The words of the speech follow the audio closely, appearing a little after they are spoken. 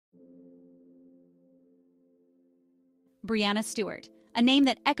Breanna Stewart, a name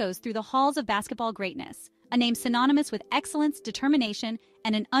that echoes through the halls of basketball greatness, a name synonymous with excellence, determination,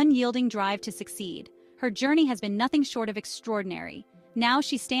 and an unyielding drive to succeed. Her journey has been nothing short of extraordinary. Now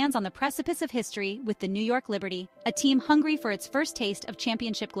she stands on the precipice of history with the New York Liberty, a team hungry for its first taste of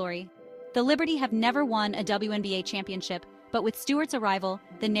championship glory. The Liberty have never won a WNBA championship, but with Stewart's arrival,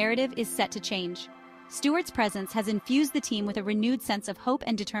 the narrative is set to change. Stewart's presence has infused the team with a renewed sense of hope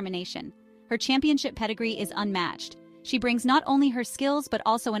and determination. Her championship pedigree is unmatched. She brings not only her skills but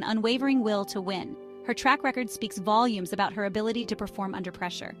also an unwavering will to win. Her track record speaks volumes about her ability to perform under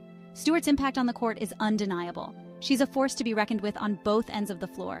pressure. Stewart's impact on the court is undeniable. She's a force to be reckoned with on both ends of the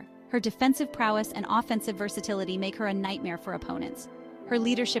floor. Her defensive prowess and offensive versatility make her a nightmare for opponents. Her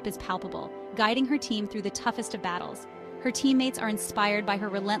leadership is palpable, guiding her team through the toughest of battles. Her teammates are inspired by her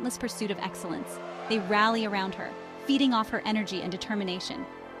relentless pursuit of excellence. They rally around her, feeding off her energy and determination.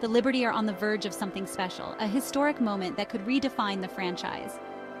 The Liberty are on the verge of something special, a historic moment that could redefine the franchise.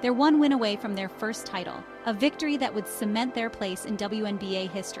 They're one win away from their first title, a victory that would cement their place in WNBA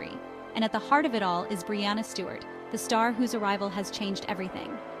history. And at the heart of it all is Breanna Stewart, the star whose arrival has changed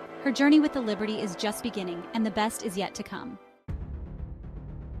everything. Her journey with the Liberty is just beginning, and the best is yet to come.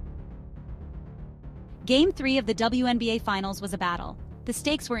 Game 3 of the WNBA Finals was a battle. The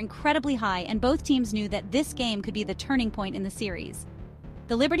stakes were incredibly high, and both teams knew that this game could be the turning point in the series.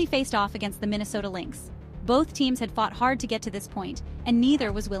 The Liberty faced off against the Minnesota Lynx. Both teams had fought hard to get to this point, and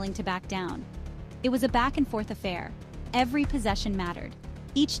neither was willing to back down. It was a back-and-forth affair. Every possession mattered.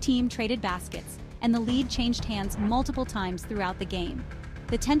 Each team traded baskets, and the lead changed hands multiple times throughout the game.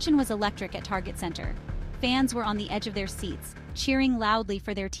 The tension was electric at Target Center. Fans were on the edge of their seats, cheering loudly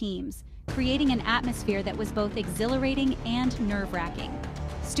for their teams, creating an atmosphere that was both exhilarating and nerve-wracking.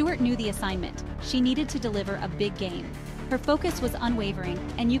 Stewart knew the assignment. She needed to deliver a big game. Her focus was unwavering,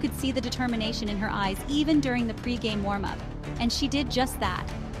 and you could see the determination in her eyes even during the pre-game warm-up. And she did just that.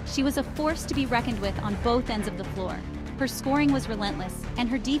 She was a force to be reckoned with on both ends of the floor. Her scoring was relentless, and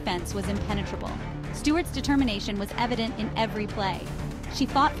her defense was impenetrable. Stewart's determination was evident in every play. She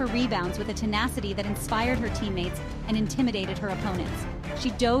fought for rebounds with a tenacity that inspired her teammates and intimidated her opponents.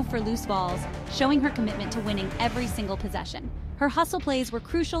 She dove for loose balls, showing her commitment to winning every single possession. Her hustle plays were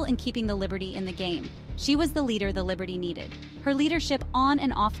crucial in keeping the Liberty in the game. She was the leader the Liberty needed. Her leadership on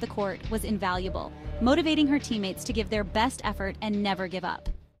and off the court was invaluable, motivating her teammates to give their best effort and never give up.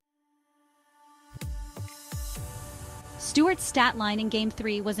 Stewart's stat line in Game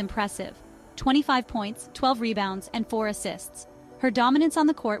 3 was impressive. 25 points, 12 rebounds, and 4 assists. Her dominance on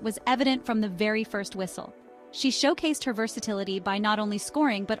the court was evident from the very first whistle. She showcased her versatility by not only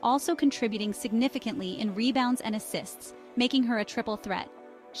scoring but also contributing significantly in rebounds and assists, making her a triple threat.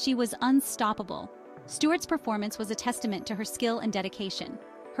 She was unstoppable. Stewart's performance was a testament to her skill and dedication.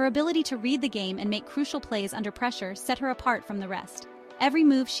 Her ability to read the game and make crucial plays under pressure set her apart from the rest. Every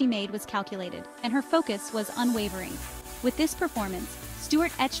move she made was calculated, and her focus was unwavering. With this performance,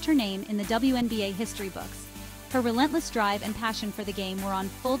 Stewart etched her name in the WNBA history books. Her relentless drive and passion for the game were on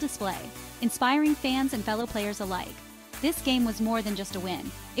full display, inspiring fans and fellow players alike. This game was more than just a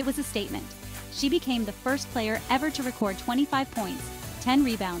win. It was a statement. She became the first player ever to record 25 points, 10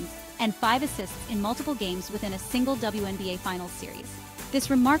 rebounds, and 5 assists in multiple games within a single WNBA Finals series.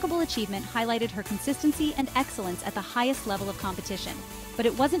 This remarkable achievement highlighted her consistency and excellence at the highest level of competition. But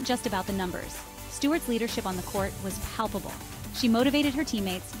it wasn't just about the numbers. Stewart's leadership on the court was palpable. She motivated her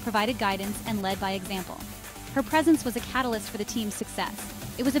teammates, provided guidance, and led by example. Her presence was a catalyst for the team's success.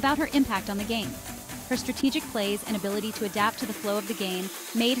 It was about her impact on the game. Her strategic plays and ability to adapt to the flow of the game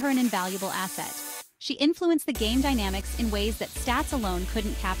made her an invaluable asset. She influenced the game dynamics in ways that stats alone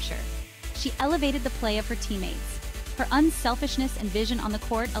couldn't capture. She elevated the play of her teammates. Her unselfishness and vision on the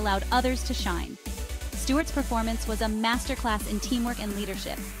court allowed others to shine. Stewart's performance was a masterclass in teamwork and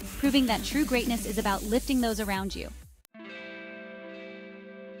leadership, proving that true greatness is about lifting those around you.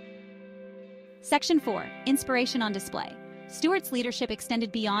 Section 4. Inspiration on display. Stewart's leadership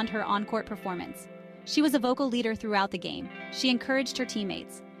extended beyond her on-court performance. She was a vocal leader throughout the game. She encouraged her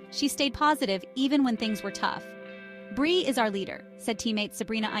teammates. She stayed positive even when things were tough. "Bree is our leader," said teammate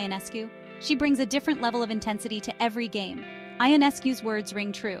Sabrina Ionescu. "She brings a different level of intensity to every game." Ionescu's words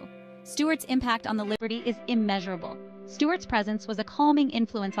ring true. Stewart's impact on the Liberty is immeasurable. Stewart's presence was a calming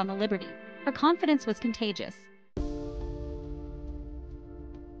influence on the Liberty. Her confidence was contagious.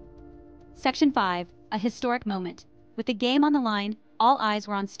 Section 5. A historic moment. With the game on the line, all eyes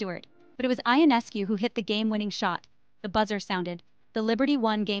were on Stewart. But it was Ionescu who hit the game-winning shot. The buzzer sounded. The Liberty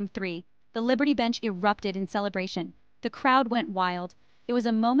won Game 3. The Liberty bench erupted in celebration. The crowd went wild. It was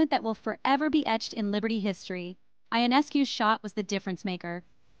a moment that will forever be etched in Liberty history. Ionescu's shot was the difference maker.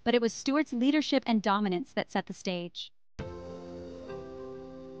 But it was Stewart's leadership and dominance that set the stage.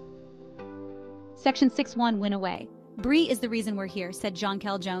 Section 6-1 win away. Bree is the reason we're here, said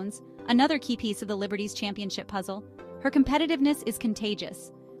Jonquel Jones, another key piece of the Liberty's championship puzzle. Her competitiveness is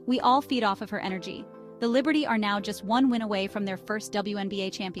contagious. We all feed off of her energy. The Liberty are now just one win away from their first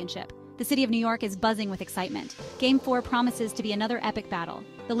WNBA championship. The city of New York is buzzing with excitement. Game 4 promises to be another epic battle.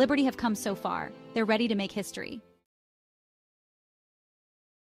 The Liberty have come so far. They're ready to make history.